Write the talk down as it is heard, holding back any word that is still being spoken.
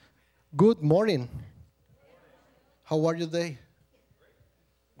Good morning. How are you today?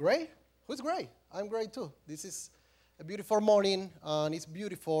 Great? Who's great? I'm great too. This is a beautiful morning, and it's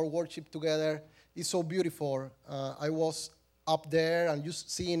beautiful worship together. It's so beautiful. I was up there and just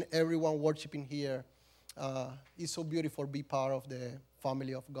seeing everyone worshiping here. It's so beautiful to be part of the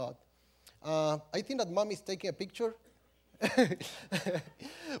family of God. I think that mom is taking a picture.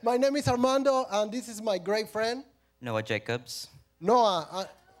 My name is Armando, and this is my great friend, Noah Jacobs. Noah.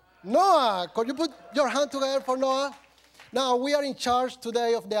 Noah, could you put your hand together for Noah? Now, we are in charge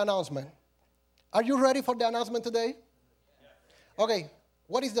today of the announcement. Are you ready for the announcement today? Okay,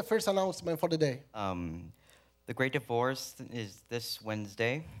 what is the first announcement for the day? The Great Divorce is this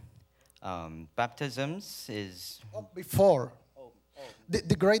Wednesday. Baptisms is Before.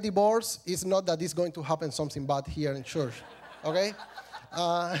 The great divorce is not that it's going to happen something bad here in church, okay?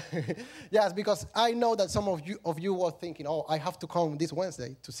 Yes, because I know that some of you were thinking, oh, I have to come this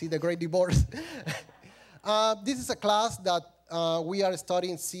Wednesday to see the great divorce. This is a class that we are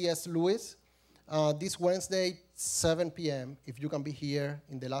studying C.S. Lewis. This Wednesday, 7 p.m., if you can be here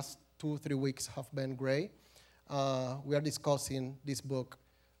in the last 2-3 weeks have been great. We are discussing this book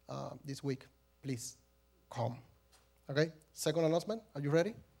this week. Please come. Okay, second announcement. Are you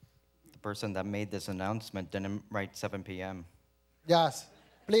ready? the person that made this announcement didn't write 7 p.m. Yes.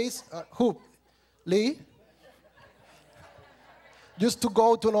 Please, who? Lee? Just to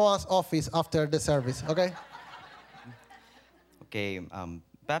go to Noah's office after the service, okay? Okay,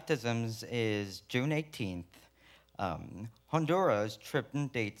 baptisms is June 18th. Honduras trip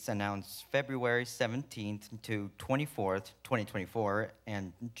dates announced February 17th to 24th, 2024,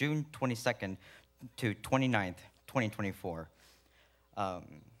 and June 22nd to 29th, 2024.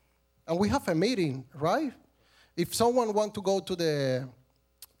 And we have a meeting, right? If someone want to go to the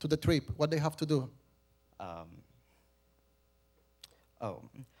trip, what they have to do?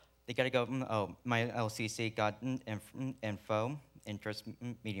 They gotta go. My LCC got info, interest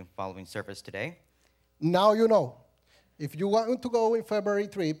meeting following service today. Now you know. If you want to go in February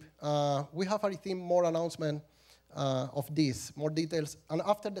trip, we have, I think, more announcement of this, more details. And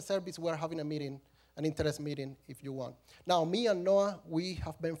after the service, we're having a meeting, an interest meeting, if you want. Now, me and Noah, we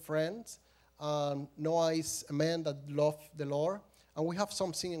have been friends. Noah is a man that loves the Lord, and we have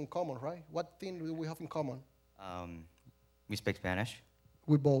something in common, right? What thing do we have in common? We speak Spanish.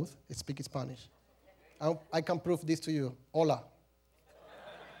 We both speak Spanish. I can prove this to you. Hola.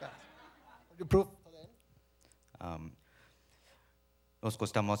 Yes. You prove? Nos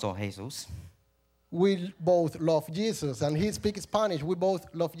gustamos a Jesús. We both love Jesus, and he speaks Spanish. We both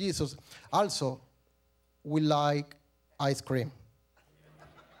love Jesus. Also, we like ice cream.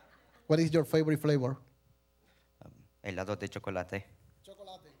 What is your favorite flavor? Helado de chocolate.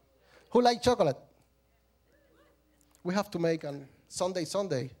 Chocolate. Who likes chocolate? We have to make a Sunday.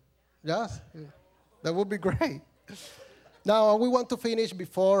 Yes? That would be great. Now, we want to finish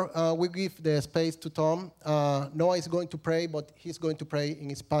before we give the space to Tom. Noah is going to pray, but he's going to pray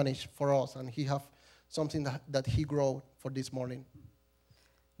in Spanish for us, and he have something that he wrote for this morning.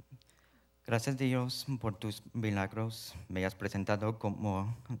 Gracias Dios por tus milagros. Me has presentado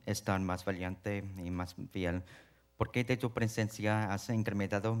como estar más valiente y más fiel, porque de tu presencia has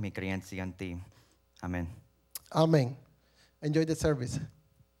incrementado mi creencia en ti. Amén. Amen. Enjoy the service.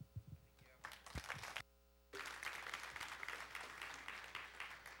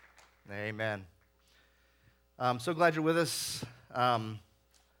 Amen. I'm so glad you're with us.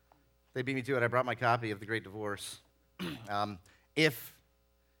 They beat me to it. I brought my copy of The Great Divorce. If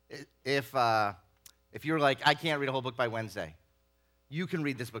you're like, I can't read a whole book by Wednesday, you can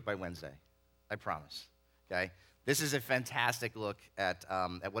read this book by Wednesday. I promise. Okay. This is a fantastic look at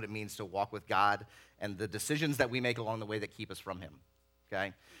what it means to walk with God and the decisions that we make along the way that keep us from Him.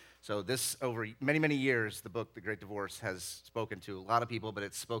 Okay. So this, over many, many years, the book, The Great Divorce, has spoken to a lot of people, but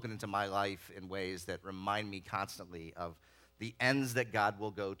it's spoken into my life in ways that remind me constantly of the ends that God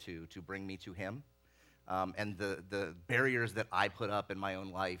will go to bring me to Him, and the barriers that I put up in my own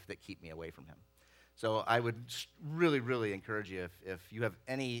life that keep me away from Him. So I would really, really encourage you, if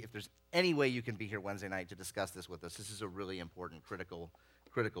there's any way you can be here Wednesday night to discuss this with us. This is a really important, critical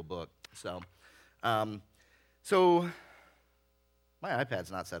book. So my iPad's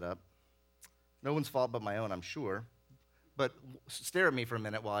not set up. No one's fault but my own, I'm sure. But stare at me for a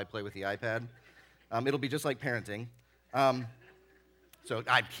minute while I play with the iPad. It'll be just like parenting. So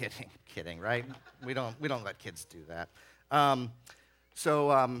I'm kidding, right? We don't let kids do that.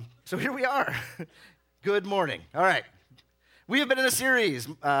 So here we are. Good morning. All right. We have been in a series.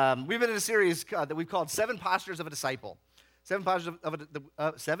 That we've called Seven Postures of a Disciple. Seven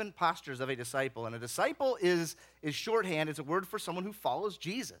postures of a disciple. And a disciple is shorthand. It's a word for someone who follows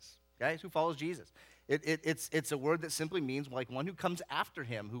Jesus. Okay, it's who follows Jesus. It's a word that simply means like one who comes after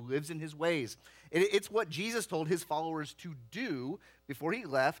him, who lives in his ways. It's what Jesus told his followers to do before he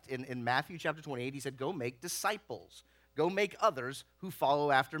left. In Matthew chapter 28, he said, go make disciples. Go make others who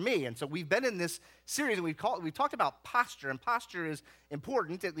follow after me. And so we've been in this series, and we've talked about posture, and posture is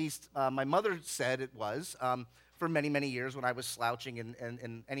important, at least my mother said it was, for many, many years when I was slouching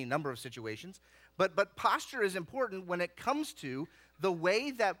in any number of situations. But posture is important when it comes to the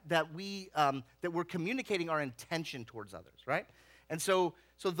way that we're communicating our intention towards others, right? And so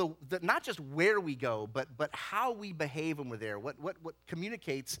the not just where we go, but how we behave when we're there, what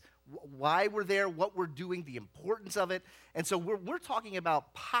communicates why we're there, what we're doing, the importance of it. And so we're talking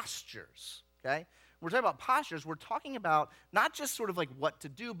about postures, okay? We're talking about postures. We're talking about not just sort of like what to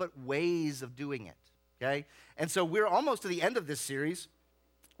do, but ways of doing it, okay? And so we're almost to the end of this series.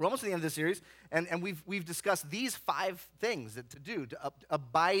 We're almost at the end of this series, and we've discussed these 5 things that to do,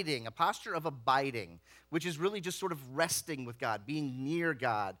 abiding, a posture of abiding, which is really just sort of resting with God, being near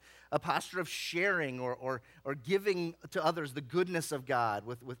God, a posture of sharing or giving to others the goodness of God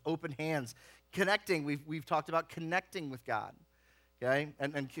with open hands, connecting. We've talked about connecting with God, okay,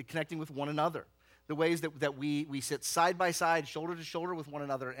 and connecting with one another. The ways that we sit side by side, shoulder to shoulder with one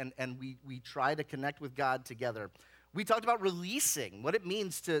another, and we try to connect with God together. We talked about releasing, what it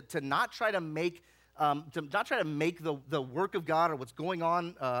means to not try to make the work of God or what's going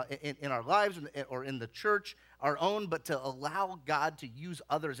on in our lives or in the church our own, but to allow God to use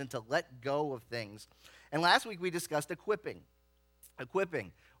others and to let go of things. And last week we discussed equipping,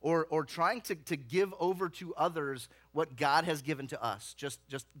 or trying to give over to others what God has given to us. Just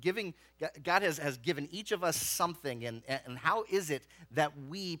giving, God has given each of us something, and how is it that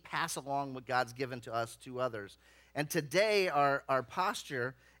we pass along what God's given to us to others? And today, our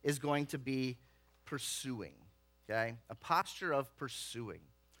posture is going to be pursuing, okay? A posture of pursuing.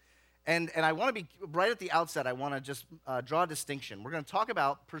 And I want to be, right at the outset, I want to just draw a distinction. We're going to talk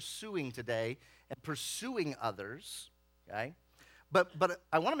about pursuing today and pursuing others, okay? But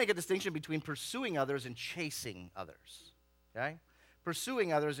I want to make a distinction between pursuing others and chasing others, okay?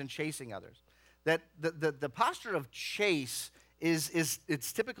 Pursuing others and chasing others. That the posture of chase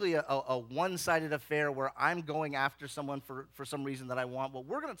it's typically a one-sided affair where I'm going after someone for some reason that I want. What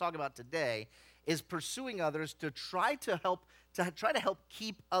we're going to talk about today is pursuing others to try to help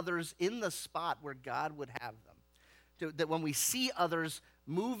keep others in the spot where God would have them. That when we see others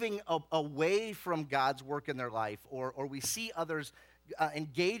moving away from God's work in their life, or we see others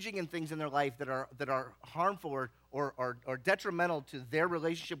engaging in things in their life that are harmful or detrimental to their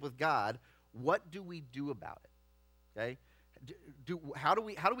relationship with God, what do we do about it? Okay. How do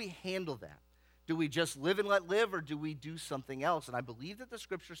we handle that? Do we just live and let live, or do we do something else? And I believe that the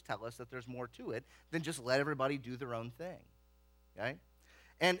scriptures tell us that there's more to it than just let everybody do their own thing. Okay?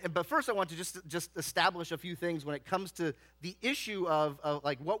 But first, I want to just establish a few things when it comes to the issue of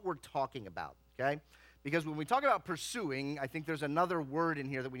like what we're talking about. Okay? Because when we talk about pursuing, I think there's another word in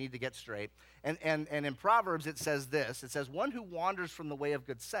here that we need to get straight. And in Proverbs, it says this. It says, one who wanders from the way of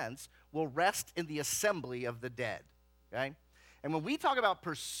good sense will rest in the assembly of the dead. Okay? And when we talk about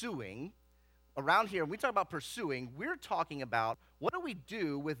pursuing, around here, when we talk about pursuing, we're talking about what do we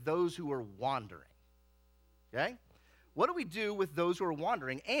do with those who are wandering? Okay? What do we do with those who are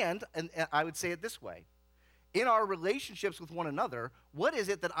wandering? And I would say it this way. In our relationships with one another, what is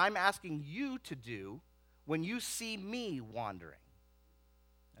it that I'm asking you to do when you see me wandering?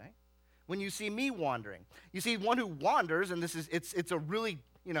 Okay? When you see me wandering. You see, one who wanders, and it's a really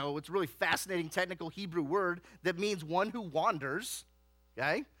it's a really fascinating technical Hebrew word that means one who wanders,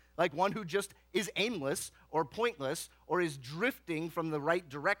 okay? Like one who just is aimless or pointless or is drifting from the right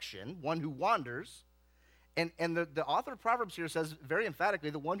direction, one who wanders. And the author of Proverbs here says very emphatically,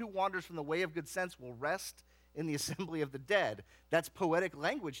 the one who wanders from the way of good sense will rest in the assembly of the dead. That's poetic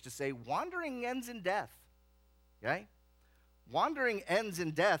language to say wandering ends in death, okay? Wandering ends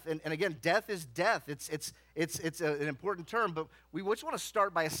in death, and again, death is death. It's an important term, but we just want to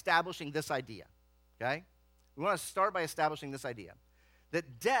start by establishing this idea, okay? We want to start by establishing this idea,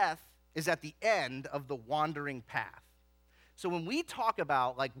 that death is at the end of the wandering path. So when we talk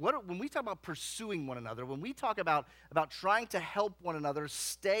about, when we talk about pursuing one another, when we talk about trying to help one another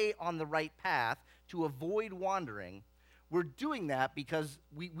stay on the right path to avoid wandering, we're doing that because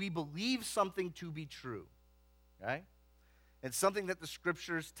we believe something to be true, okay? It's something that the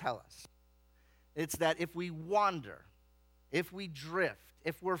scriptures tell us. It's that if we wander, if we drift,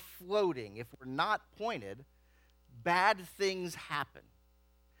 if we're floating, if we're not pointed, bad things happen.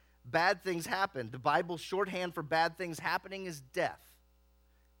 Bad things happen. The Bible's shorthand for bad things happening is death.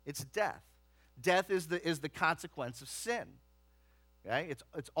 It's death. Death is the consequence of sin. Okay?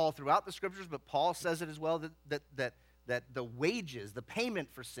 It's all throughout the scriptures, but Paul says it as well that the wages, the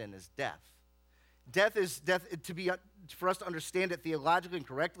payment for sin is death. Death for us to understand it theologically and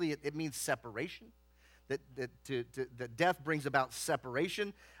correctly, it means separation. That death brings about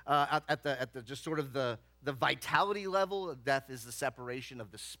separation at the just sort of the vitality level. Death is the separation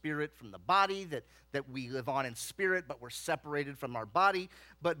of the spirit from the body, that we live on in spirit, but we're separated from our body.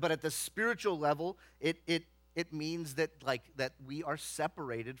 But at the spiritual level, it means that we are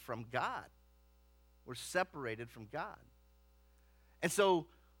separated from God. We're separated from God. And so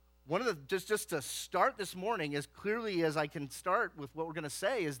one of the, just to start this morning, as clearly as I can start with what we're going to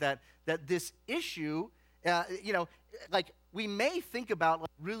say, is that this issue, we may think about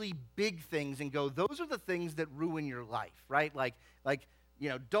really big things and go, those are the things that ruin your life, right?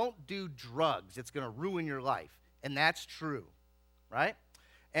 Don't do drugs. It's going to ruin your life. And that's true, right?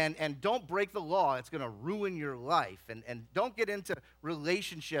 And don't break the law. It's going to ruin your life. And don't get into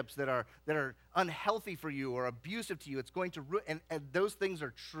relationships that are unhealthy for you or abusive to you. It's going to ruin, and those things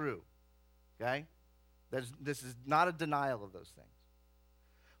are true, okay? This is not a denial of those things.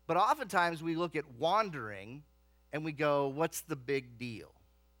 But oftentimes we look at wandering and we go, what's the big deal,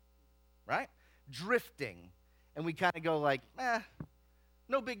 right? Drifting, and we kind of go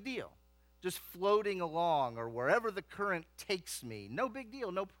no big deal. Just floating along or wherever the current takes me. No big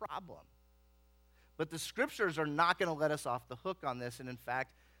deal, no problem. But the scriptures are not going to let us off the hook on this. And in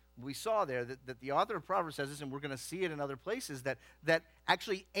fact, we saw there that the author of Proverbs says this, and we're going to see it in other places, that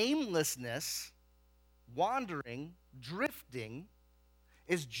actually aimlessness, wandering, drifting,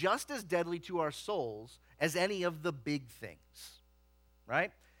 is just as deadly to our souls as any of the big things,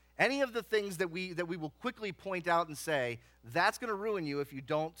 right? Any of the things that we will quickly point out and say, that's going to ruin you if you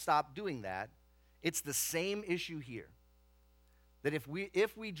don't stop doing that, it's the same issue here. That if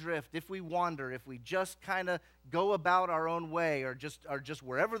we drift, if we wander, if we just kind of go about our own way or just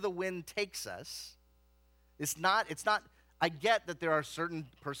wherever the wind takes us, it's not. I get that there are certain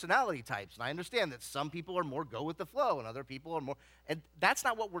personality types, and I understand that some people are more go with the flow and other people are more, and that's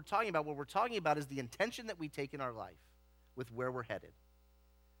not what we're talking about. What we're talking about is the intention that we take in our life with where we're headed.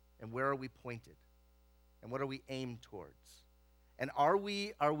 And where are we pointed? And what are we aimed towards? And are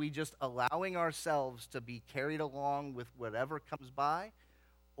we just allowing ourselves to be carried along with whatever comes by?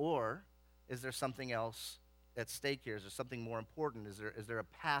 Or is there something else at stake here? Is there something more important? Is there a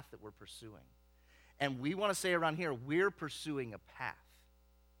path that we're pursuing? And we want to say around here, we're pursuing a path.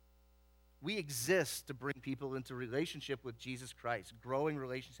 We exist to bring people into relationship with Jesus Christ, growing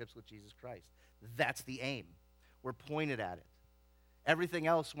relationships with Jesus Christ. That's the aim. We're pointed at it. Everything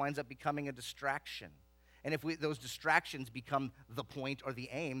else winds up becoming a distraction. And if those distractions become the point or the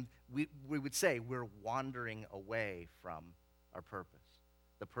aim, we would say we're wandering away from our purpose,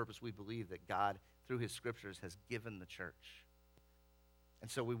 the purpose we believe that God, through his scriptures, has given the church. And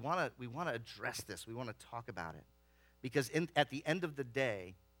so we want to address this. We want to talk about it. Because at the end of the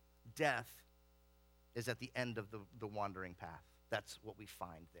day, death is at the end of the wandering path. That's what we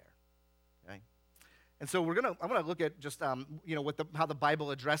find there. Okay? And so I'm going to look at just how the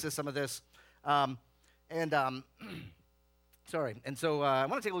Bible addresses some of this, And so I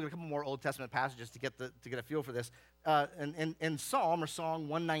want to take a look at a couple more Old Testament passages to get a feel for this. In Psalm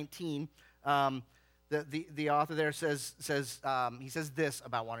 119, the author there says this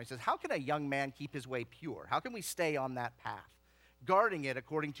about wandering. He says, "How can a young man keep his way pure? How can we stay on that path, guarding it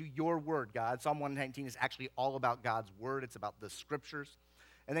according to your word, God?" Psalm 119 is actually all about God's word. It's about the scriptures.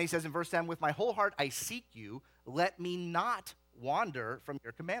 And then he says in verse 10, "With my whole heart I seek you. Let me not wander from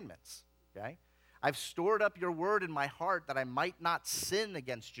your commandments." Okay? "I've stored up your word in my heart that I might not sin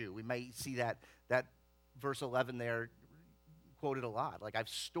against you." We may see that verse 11 there quoted a lot. I've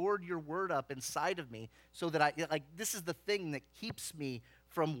stored your word up inside of me so that this is the thing that keeps me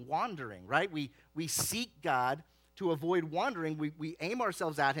from wandering, right? We seek God to avoid wandering. We aim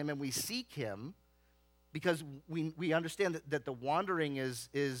ourselves at him and we seek him because we understand that the wandering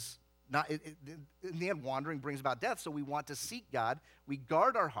is not, in the end, wandering brings about death, so we want to seek God. We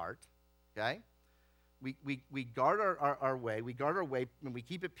guard our heart, okay? We guard our way. We guard our way, and we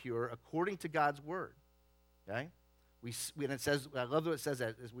keep it pure according to God's word, okay? And it says, I love what it says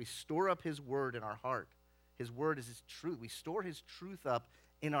that, is we store up his word in our heart. His word is his truth. We store his truth up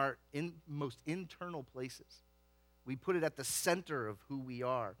in our most internal places. We put it at the center of who we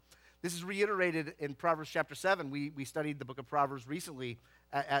are. This is reiterated in Proverbs chapter 7. We studied the book of Proverbs recently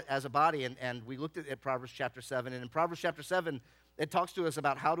as a body, and we looked at Proverbs chapter 7. And in Proverbs chapter 7, it talks to us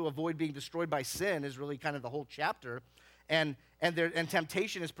about how to avoid being destroyed by sin is really kind of the whole chapter. And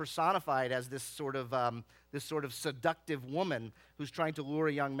temptation is personified as this sort of seductive woman who's trying to lure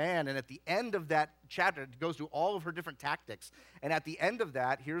a young man. And at the end of that chapter, it goes through all of her different tactics. And at the end of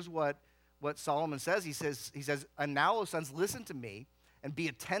that, here's what Solomon says. He says, "And now, O sons, listen to me and be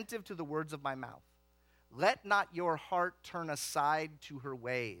attentive to the words of my mouth. Let not your heart turn aside to her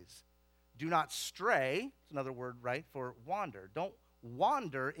ways. Do not stray," it's another word, right, for wander. Don't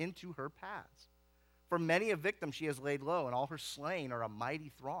wander into her paths. For many a victim she has laid low, and all her slain are a mighty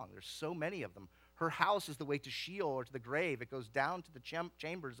throng. There's so many of them. Her house is the way to Sheol or to the grave. It goes down to the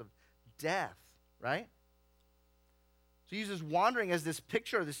chambers of death, right? So he uses wandering as this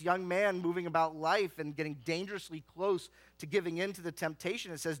picture of this young man moving about life and getting dangerously close to giving in to the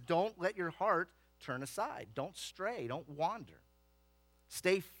temptation. It says, don't let your heart turn aside. Don't stray. Don't wander.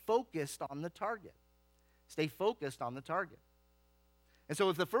 Stay focused on the target. Stay focused on the target. And so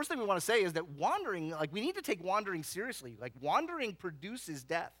if the first thing we want to say is that wandering, like we need to take wandering seriously. Like wandering produces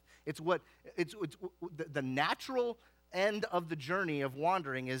death. It's the natural end of the journey of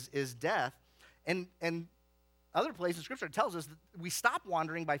wandering is death. And other places in Scripture tells us that we stop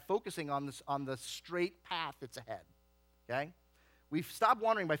wandering by focusing on the straight path that's ahead. Okay? We've stopped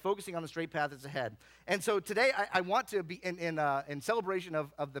wandering by focusing on the straight path that's ahead. And so today I want to be in celebration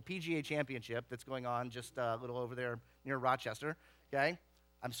of the PGA Championship that's going on just a little over there near Rochester. Okay?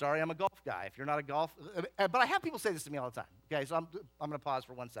 I'm sorry, I'm a golf guy. If you're not a golf, but I have people say this to me all the time. Okay, so I'm going to pause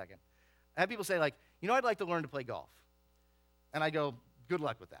for 1 second. I have people say like, I'd like to learn to play golf. And I go, good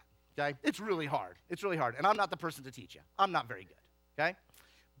luck with that. Okay? It's really hard. It's really hard. And I'm not the person to teach you. I'm not very good. Okay?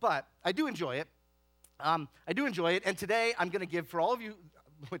 But I do enjoy it. And today I'm going to give for all of you,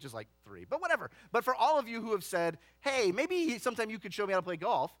 which is like 3, but whatever. But for all of you who have said, hey, maybe sometime you could show me how to play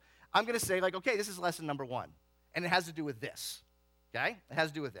golf, I'm going to say like, okay, this is lesson number 1. And it has to do with this. Okay? It has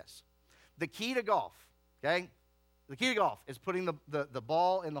to do with this. The key to golf, okay? The key to golf is putting the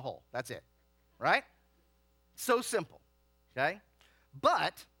ball in the hole. That's it. Right? So simple. Okay?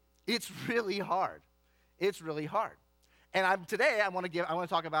 But it's really hard. It's really hard. And today I want to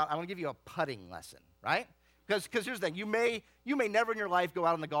give you a putting lesson, right? Because here's the thing, you may never in your life go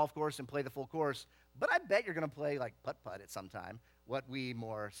out on the golf course and play the full course, but I bet you're going to play like putt-putt at some time, what we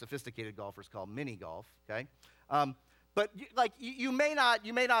more sophisticated golfers call mini golf, okay? But you may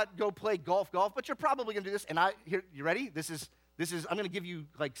not go play golf, but you're probably going to do this. And here, you ready? This is I'm going to give you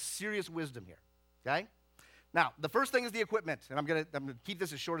like serious wisdom here, okay? Now, the first thing is the equipment, and I'm going to keep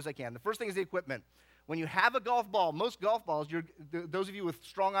this as short as I can. The first thing is the equipment. When you have a golf ball, most golf balls, those of you with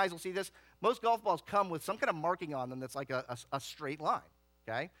strong eyes will see this, most golf balls come with some kind of marking on them that's like a straight line,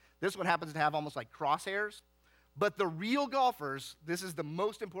 okay? This one happens to have almost like crosshairs. But the real golfers, this is the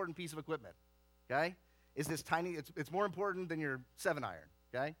most important piece of equipment, okay? Is this tiny, it's more important than your 7-iron,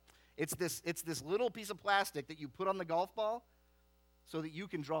 okay? It's this little piece of plastic that you put on the golf ball so that you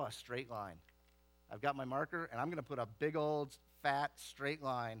can draw a straight line. I've got my marker, and I'm going to put a big old fat straight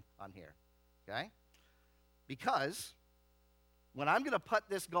line on here, okay? Because when I'm going to putt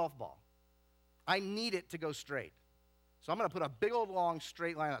this golf ball, I need it to go straight. So I'm going to put a big old long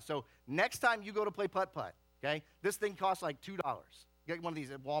straight line on. So next time you go to play putt-putt, okay, this thing costs like $2. Get one of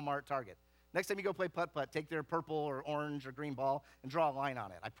these at Walmart, Target. Next time you go play putt-putt, take their purple or orange or green ball and draw a line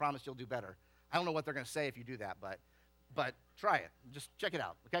on it. I promise you'll do better. I don't know what they're going to say if you do that, but try it. Just check it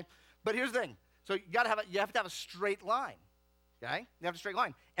out, okay? But here's the thing. So you have to have a straight line, okay? You have a straight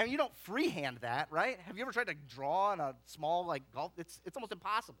line. And you don't freehand that, right? Have you ever tried to draw on a small, like, golf? It's almost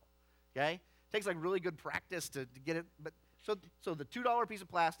impossible, okay? It takes, like, really good practice to get it. But so the $2 piece of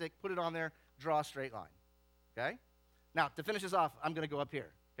plastic, put it on there, draw a straight line, okay? Now, to finish this off, I'm going to go up here,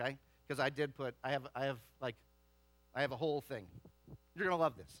 okay? Because I have a whole thing. You're going to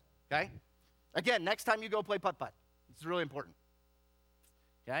love this, okay? Again, next time you go play putt-putt, it's really important,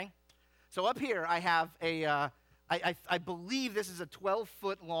 okay? So up here, I have I believe this is a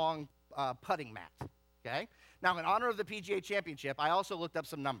 12-foot long putting mat, okay? Now, in honor of the PGA Championship, I also looked up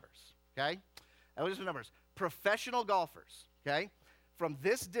some numbers, okay? I looked up some numbers. Professional golfers, okay? From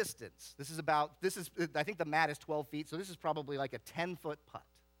this distance, I think the mat is 12 feet, so this is probably like a 10-foot putt,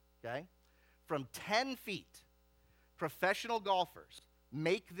 okay? From 10 feet, professional golfers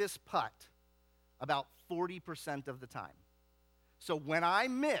make this putt about 40% of the time. So when I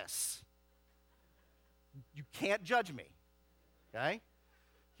miss, you can't judge me, okay?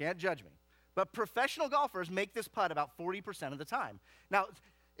 Can't judge me. But professional golfers make this putt about 40% of the time. Now,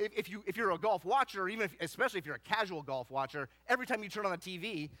 if you're a golf watcher, or especially if you're a casual golf watcher, every time you turn on the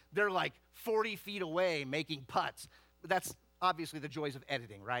TV, they're like 40 feet away making putts. That's obviously the joys of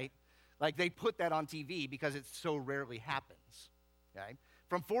editing, right? Like they put that on TV because it so rarely happens, okay?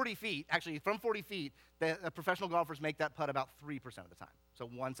 From 40 feet, the professional golfers make that putt about 3% of the time. So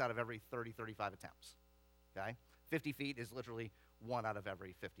once out of every 30, 35 attempts, okay? 50 feet is literally 1 out of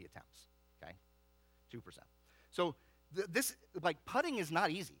every 50 attempts, okay? 2%. So putting is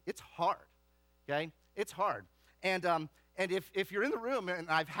not easy. It's hard, okay? It's hard. And if you're in the room and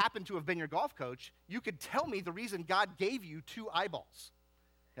I've happened to have been your golf coach, you could tell me the reason God gave you 2 eyeballs,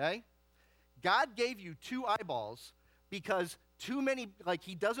 okay? God gave you 2 eyeballs because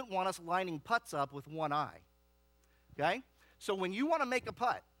he doesn't want us lining putts up with one eye, okay? So when you want to make a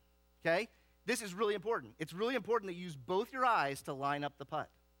putt, okay, this is really important. It's really important that you use both your eyes to line up the putt.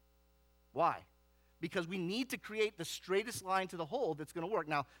 Why? Because we need to create the straightest line to the hole that's going to work.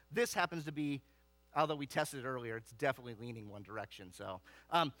 Now, this happens to be, although we tested it earlier, it's definitely leaning one direction. So,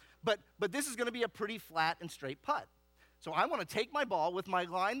 but this is going to be a pretty flat and straight putt. So I want to take my ball with my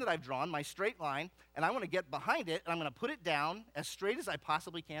line that I've drawn, my straight line, and I want to get behind it, and I'm going to put it down as straight as I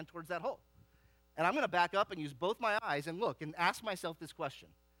possibly can towards that hole. And I'm going to back up and use both my eyes and look and ask myself this question.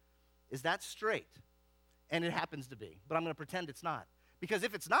 Is that straight? And it happens to be, but I'm going to pretend it's not. Because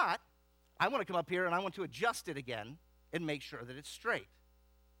if it's not, I want to come up here and I want to adjust it again and make sure that it's straight.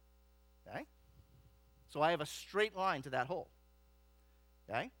 Okay? So I have a straight line to that hole.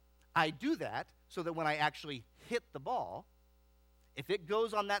 Okay? I do that so that when I actually hit the ball, if it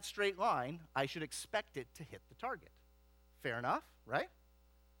goes on that straight line, I should expect it to hit the target. Fair enough, right?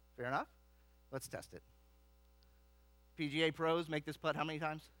 Fair enough? Let's test it. PGA pros make this putt how many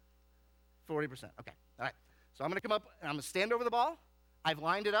times? 40%. Okay, all right. So I'm going to come up and I'm going to stand over the ball. I've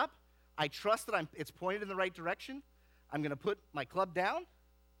lined it up. I trust that it's pointed in the right direction. I'm going to put my club down,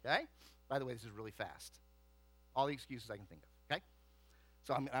 okay? By the way, this is really fast. All the excuses I can think of, okay?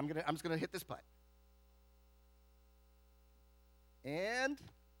 So I'm just going to hit this putt. And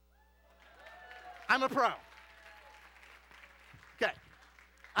I'm a pro. Okay.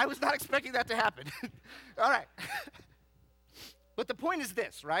 I was not expecting that to happen. All right. But the point is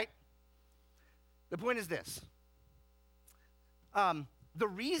this, right? The point is this. The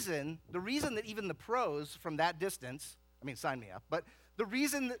reason that even the pros from that distance, sign me up, but the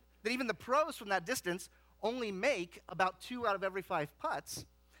reason that even the pros from that distance only make about 2 out of every 5 putts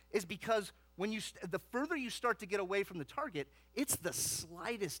is because when the further you start to get away from the target, it's the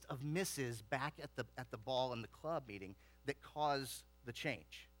slightest of misses back at the ball and the club meeting that cause the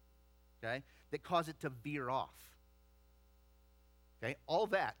change, okay? That cause it to veer off, okay? All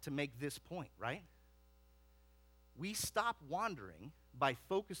that to make this point, right? We stop wandering by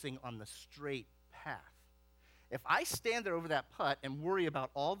focusing on the straight path. If I stand there over that putt and worry about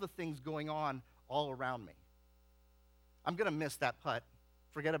all the things going on all around me, I'm going to miss that putt.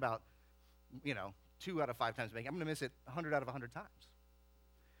 Forget about, 2 out of 5 times making. I'm going to miss it 100 out of 100 times.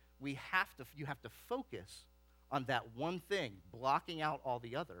 You have to focus on that one thing, blocking out all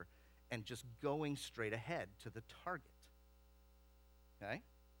the other, and just going straight ahead to the target. Okay?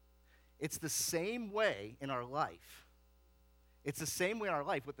 It's the same way in our life. It's the same way in our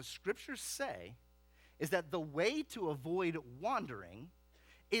life. What the scriptures say is that the way to avoid wandering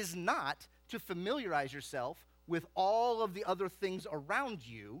is not to familiarize yourself with all of the other things around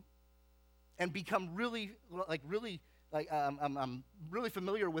you and become really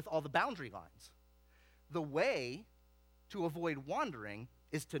familiar with all the boundary lines. The way to avoid wandering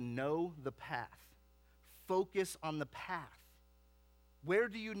is to know the path. Focus on the path. Where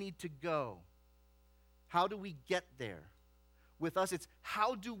do you need to go? How do we get there? With us, it's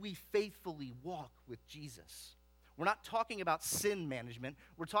how do we faithfully walk with Jesus? We're not talking about sin management.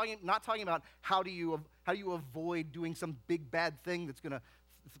 We're not talking about how do you avoid doing some big bad thing that's going to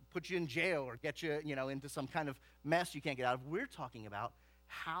put you in jail or get you, into some kind of mess you can't get out of. We're talking about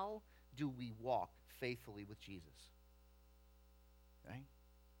how do we walk faithfully with Jesus? Right?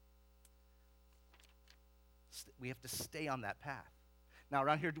 We have to stay on that path. Now,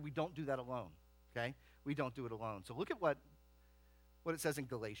 around here, we don't do that alone, okay? We don't do it alone. So look at what it says in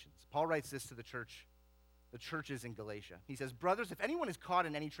Galatians. Paul writes this to the churches in Galatia. He says, brothers, if anyone is caught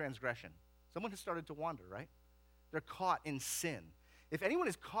in any transgression, someone has started to wander, right? They're caught in sin. If anyone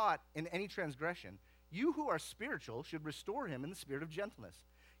is caught in any transgression, you who are spiritual should restore him in the spirit of gentleness.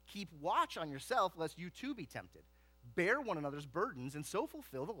 Keep watch on yourself, lest you too be tempted. Bear one another's burdens, and so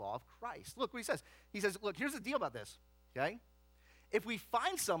fulfill the law of Christ. Look what he says. He says, look, here's the deal about this, okay? If we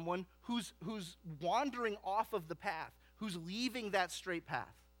find someone who's wandering off of the path, who's leaving that straight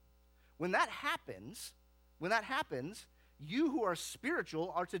path, when that happens, you who are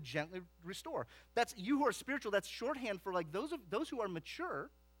spiritual are to gently restore. That's you who are spiritual. That's shorthand for like those who are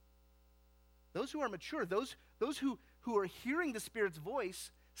mature. Those who are mature. Those who are hearing the Spirit's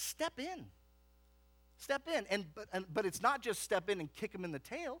voice. Step in. Step in. But it's not just step in and kick them in the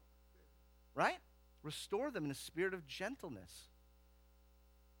tail, right? Restore them in a spirit of gentleness.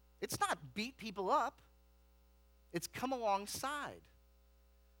 It's not beat people up. It's come alongside.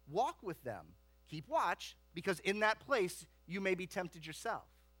 Walk with them. Keep watch, because in that place, you may be tempted yourself.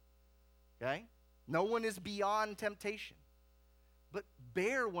 Okay? No one is beyond temptation. But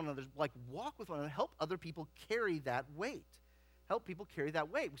bear one another, like walk with one another, help other people carry that weight. Help people carry that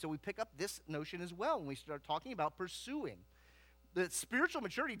weight. So we pick up this notion as well when we start talking about pursuing. The spiritual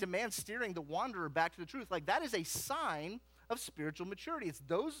maturity demands steering the wanderer back to the truth. Like that is a sign of spiritual maturity. It's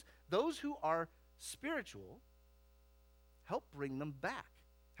those who are spiritual, help bring them back.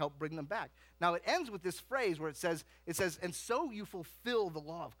 Help bring them back. Now it ends with this phrase where it says, and so you fulfill the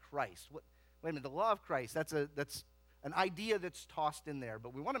law of Christ. Wait a minute, the law of Christ, that's an idea that's tossed in there,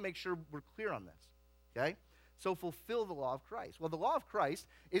 but we want to make sure we're clear on this, okay? So fulfill the law of Christ. Well, the law of Christ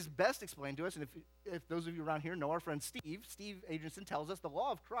is best explained to us, and if those of you around here know our friend Steve Adrianson tells us the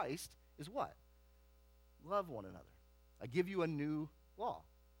law of Christ is what? Love one another. I give you a new law.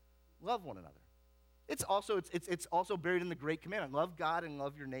 Love one another. It's also buried in the great commandment. Love God and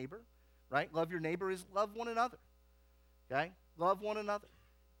love your neighbor, right? Love your neighbor is love one another, okay? Love one another.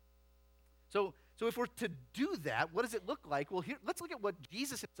 So if we're to do that, what does it look like? Well, here, let's look at what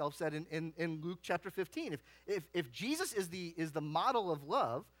Jesus himself said in Luke chapter 15. If Jesus is the model of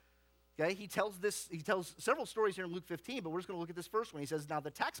love, okay, he tells several stories here in Luke 15, but we're just going to look at this first one. He says, now the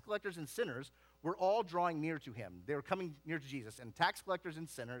tax collectors and sinners were all drawing near to him. They were coming near to Jesus. And tax collectors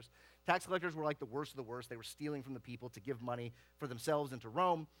were like the worst of the worst. They were stealing from the people to give money for themselves and to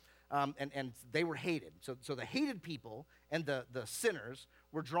Rome. And they were hated. So the hated people and the sinners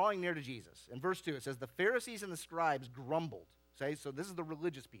were drawing near to Jesus. In verse 2, it says, the Pharisees and the scribes grumbled. Okay, so this is the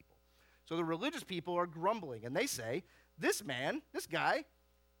religious people. So the religious people are grumbling, and they say, this guy,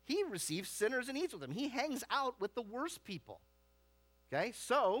 he receives sinners and eats with them. He hangs out with the worst people. Okay,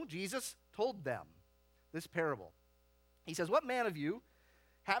 so Jesus told them this parable. He says, what man of you,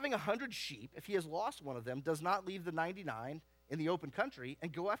 having 100 sheep, if he has lost one of them, does not leave the 99 in the open country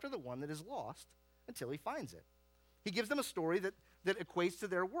and go after the one that is lost until he finds it? He gives them a story that equates to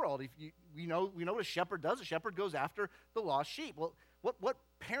their world. We know what a shepherd does. A shepherd goes after the lost sheep. Well, what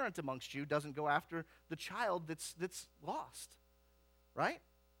parent amongst you doesn't go after the child that's lost, right?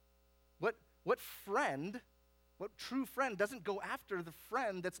 What true friend doesn't go after the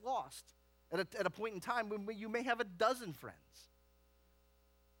friend that's lost at a point in time when you may have a dozen friends?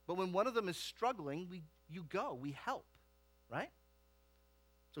 But when one of them is struggling, we help, right?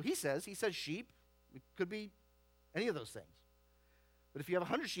 So he says sheep, it could be any of those things. But if you have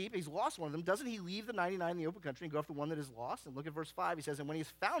 100 sheep, he's lost one of them, doesn't he leave the 99 in the open country and go after one that is lost? And look at verse 5. He says, and when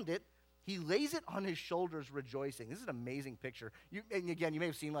he's found it, he lays it on his shoulders rejoicing. This is an amazing picture. And again, you may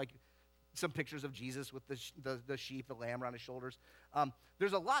have seen like some pictures of Jesus with the sheep, the lamb around his shoulders.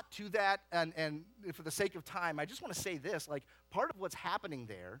 There's a lot to that, and for the sake of time, I just want to say this. Like, part of what's happening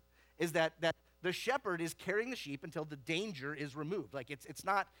there is that the shepherd is carrying the sheep until the danger is removed. Like, it's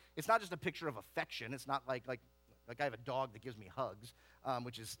not just a picture of affection. It's not like I have a dog that gives me hugs,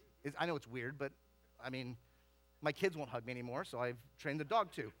 which is I know it's weird, but I mean, my kids won't hug me anymore, so I've trained the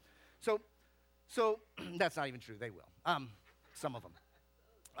dog to. So that's not even true. They will. Some of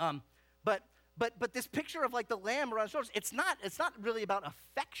them. But this picture of like the lamb around the shoulders, it's not really about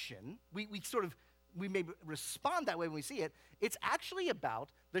affection. We may respond that way when we see it. It's actually about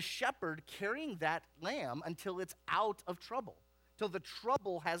the shepherd carrying that lamb until it's out of trouble, till the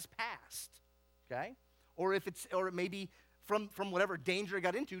trouble has passed. Okay? Or it may be from whatever danger it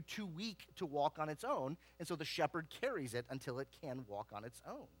got into, too weak to walk on its own, and so the shepherd carries it until it can walk on its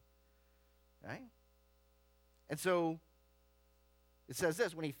own. Right? And so it says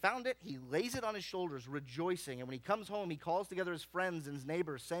this, when he found it, he lays it on his shoulders, rejoicing. And when he comes home, he calls together his friends and his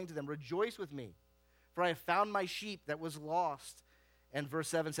neighbors, saying to them, rejoice with me, for I have found my sheep that was lost. And verse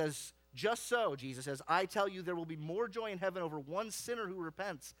 7 says, just so, Jesus says, I tell you, there will be more joy in heaven over one sinner who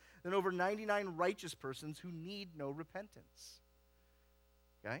repents than over 99 righteous persons who need no repentance.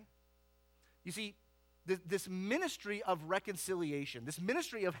 Okay? You see, this ministry of reconciliation, this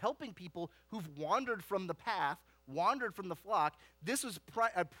ministry of helping people who've wandered from the path, wandered from the flock, this was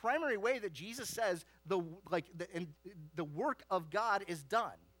a primary way that Jesus says the work of God is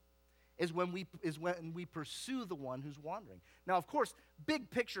done, is when we pursue the one who's wandering. Now, of course,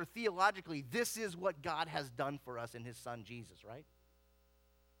 big picture theologically, this is what God has done for us in his son Jesus, right?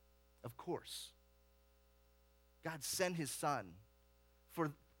 Of course. God sent his son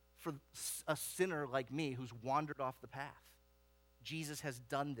for a sinner like me who's wandered off the path. Jesus has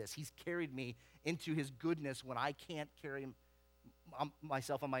done this. He's carried me into his goodness when I can't carry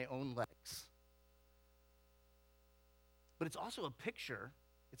myself on my own legs. But it's also a picture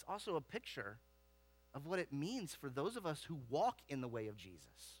of what it means for those of us who walk in the way of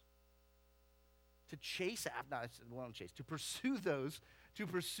Jesus. To pursue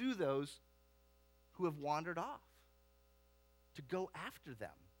those who have wandered off. To go after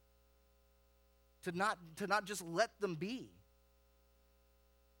them. To not just let them be.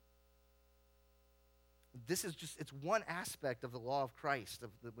 This is just, it's one aspect of the law of Christ.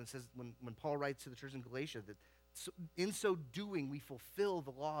 When Paul writes to the church in Galatia, that in so doing we fulfill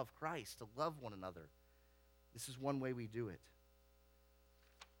the law of Christ, to love one another. This is one way we do it.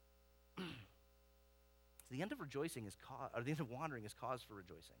 The end of rejoicing is the end of wandering is cause for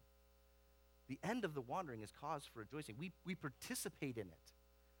rejoicing. The end of the wandering is cause for rejoicing. We participate in it.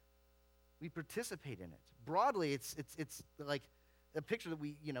 We participate in it. Broadly, it's like a picture that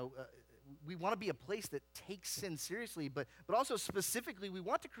we want to be a place that takes sin seriously, but also specifically, we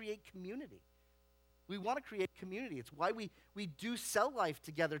want to create community. We want to create community. It's why we do cell life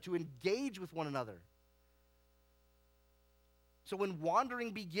together, to engage with one another. So when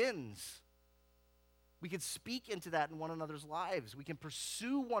wandering begins, we can speak into that in one another's lives. We can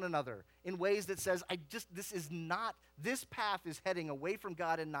pursue one another in ways that says, this path is heading away from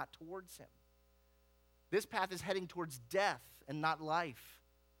God and not towards him. This path is heading towards death and not life.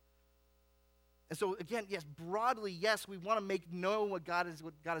 And so again, yes, broadly, yes, we want to make known what God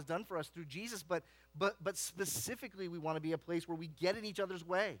has done for us through Jesus, but specifically we want to be a place where we get in each other's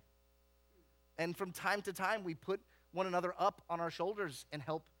way. And from time to time, we put one another up on our shoulders and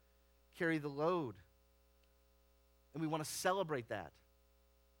help carry the load. And we want to celebrate that.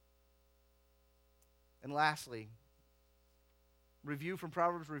 And lastly, review from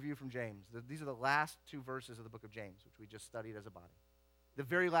Proverbs, review from James. These are the last two verses of the book of James, which we just studied as a body. The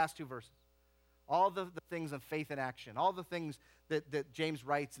very last two verses. All the things of faith and action. All the things that James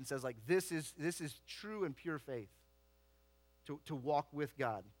writes and says, like, this is true and pure faith. To walk with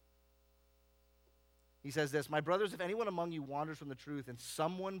God. He says this, "My brothers, if anyone among you wanders from the truth and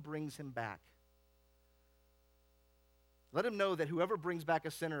someone brings him back, let him know that whoever brings back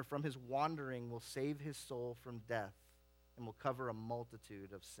a sinner from his wandering will save his soul from death and will cover a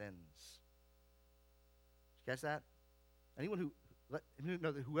multitude of sins." Did you catch that? Let him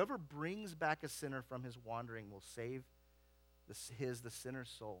know that whoever brings back a sinner from his wandering will save the sinner's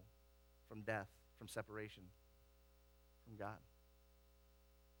soul from death, from separation from God.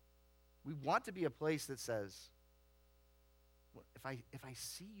 We want to be a place that says, if I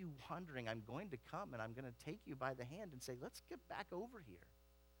see you wandering, I'm going to come and I'm going to take you by the hand and say, let's get back over here.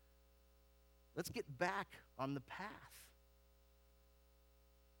 Let's get back on the path.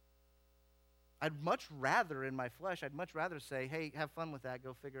 I'd much rather, in my flesh, say, hey, have fun with that,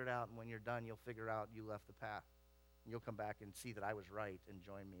 go figure it out, and when you're done, you'll figure out you left the path. And you'll come back and see that I was right and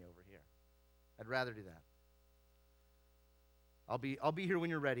join me over here. I'd rather do that. I'll be here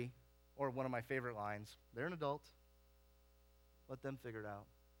when you're ready. Or one of my favorite lines, they're an adult. Let them figure it out.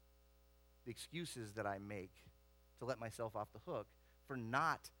 The excuses that I make to let myself off the hook for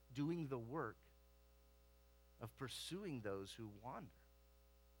not doing the work of pursuing those who wander.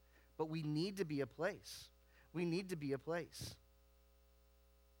 But we need to be a place. We need to be a place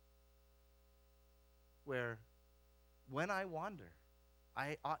where when I wander,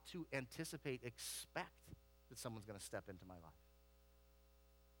 I ought to expect that someone's going to step into my life.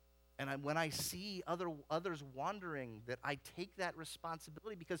 And when I see others wandering, that I take that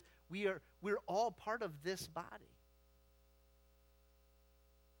responsibility, because we're all part of this body.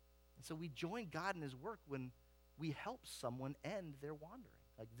 And so we join God in his work when we help someone end their wandering.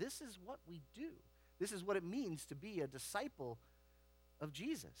 Like, this is what we do. This is what it means to be a disciple of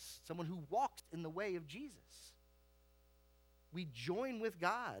Jesus, someone who walks in the way of Jesus. We join with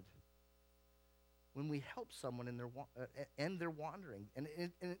God when we help someone end their wandering. And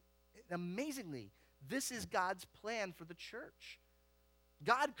amazingly, this is God's plan for the church.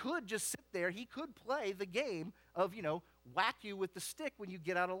 God could just sit there. He could play the game of, whack you with the stick when you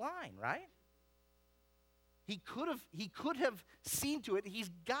get out of line, right? He could have seen to it. He's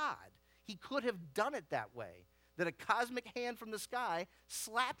God. He could have done it that way, that a cosmic hand from the sky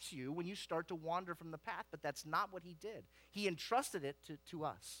slaps you when you start to wander from the path, but that's not what he did. He entrusted it to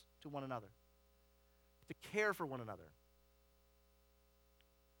us, to one another, to care for one another.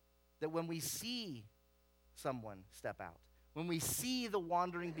 That when we see someone step out, when we see the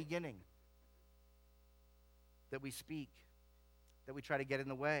wandering beginning, that we speak, that we try to get in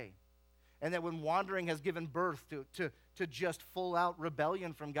the way. And that when wandering has given birth to just full out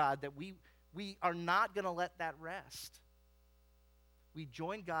rebellion from God, that we are not going to let that rest. We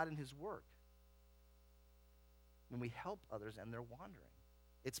join God in his work when we help others and they're wandering.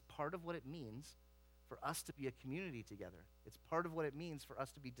 It's part of what it means for us to be a community together. It's part of what it means for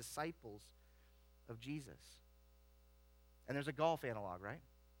us to be disciples of Jesus. And there's a golf analog, right?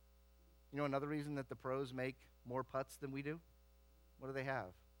 You know another reason that the pros make more putts than we do? What do they have?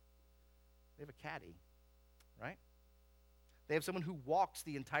 They have a caddy, right? They have someone who walks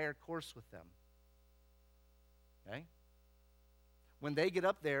the entire course with them. Okay? When they get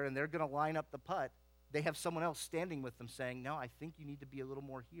up there and they're going to line up the putt, they have someone else standing with them saying, no, I think you need to be a little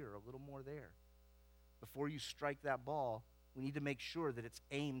more here, a little more there. Before you strike that ball, we need to make sure that it's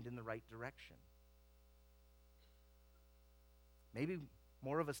aimed in the right direction. Maybe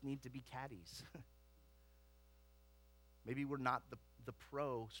more of us need to be caddies. Maybe we're not the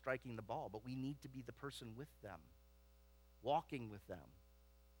pro striking the ball, but we need to be the person with them, walking with them,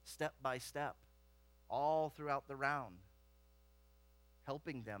 step by step, all throughout the round,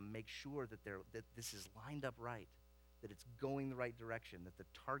 helping them make sure that this is lined up right, that it's going the right direction, that the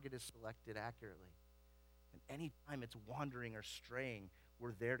target is selected accurately. And anytime it's wandering or straying,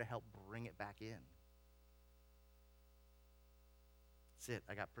 we're there to help bring it back in. That's it.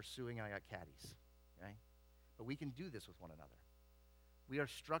 I got pursuing and I got caddies. Okay? But we can do this with one another. We are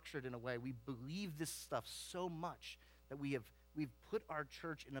structured in a way, we believe this stuff so much that we've put our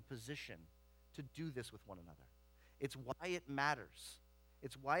church in a position to do this with one another. It's why it matters.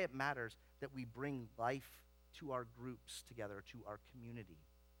 It's why it matters that we bring life to our groups together, to our community.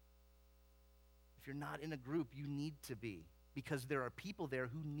 If you're not in a group, you need to be, because there are people there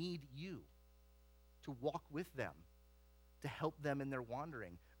who need you to walk with them, to help them in their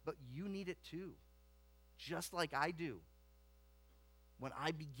wandering. But you need it too, just like I do. When I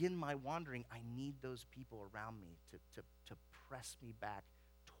begin my wandering, I need those people around me to press me back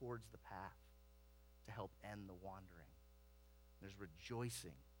towards the path, to help end the wandering. There's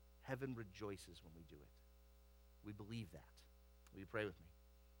rejoicing. Heaven rejoices when we do it. We believe that. Will you pray with me?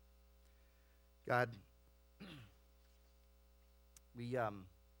 God, we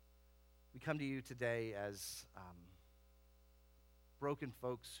come to you today as broken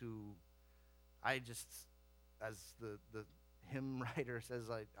folks who as the hymn writer says,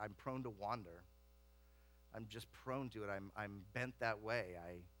 I'm prone to wander. I'm just prone to it. I'm bent that way.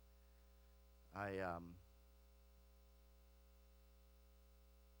 I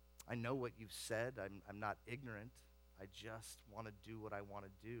know what you've said. I'm not ignorant. I just want to do what I want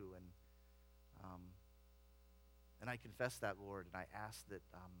to do. And I confess that, Lord, and I ask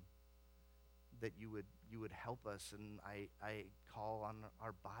that you would help us, and I call on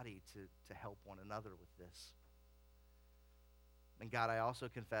our body to help one another with this. And God, I also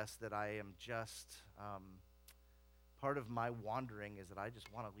confess that I am just, part of my wandering is that I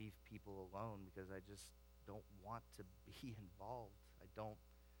just want to leave people alone because I just don't want to be involved. I don't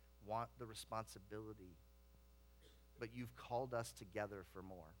want the responsibility. But you've called us together for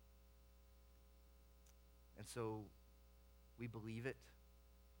more. And so we believe it.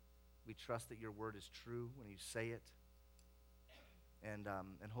 We trust that your word is true when you say it. And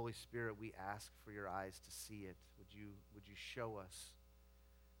Holy Spirit, we ask for your eyes to see it. Would you show us?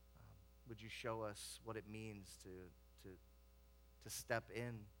 Would you show us what it means to step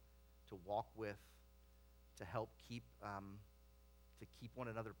in, to walk with, to help keep one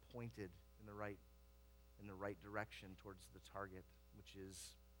another pointed in the right direction towards the target, which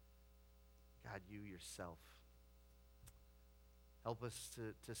is God, you yourself. Help us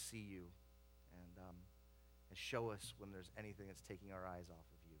to see you and show us when there's anything that's taking our eyes off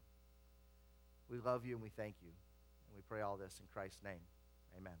of you. We love you and we thank you. And we pray all this in Christ's name.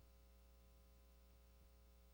 Amen.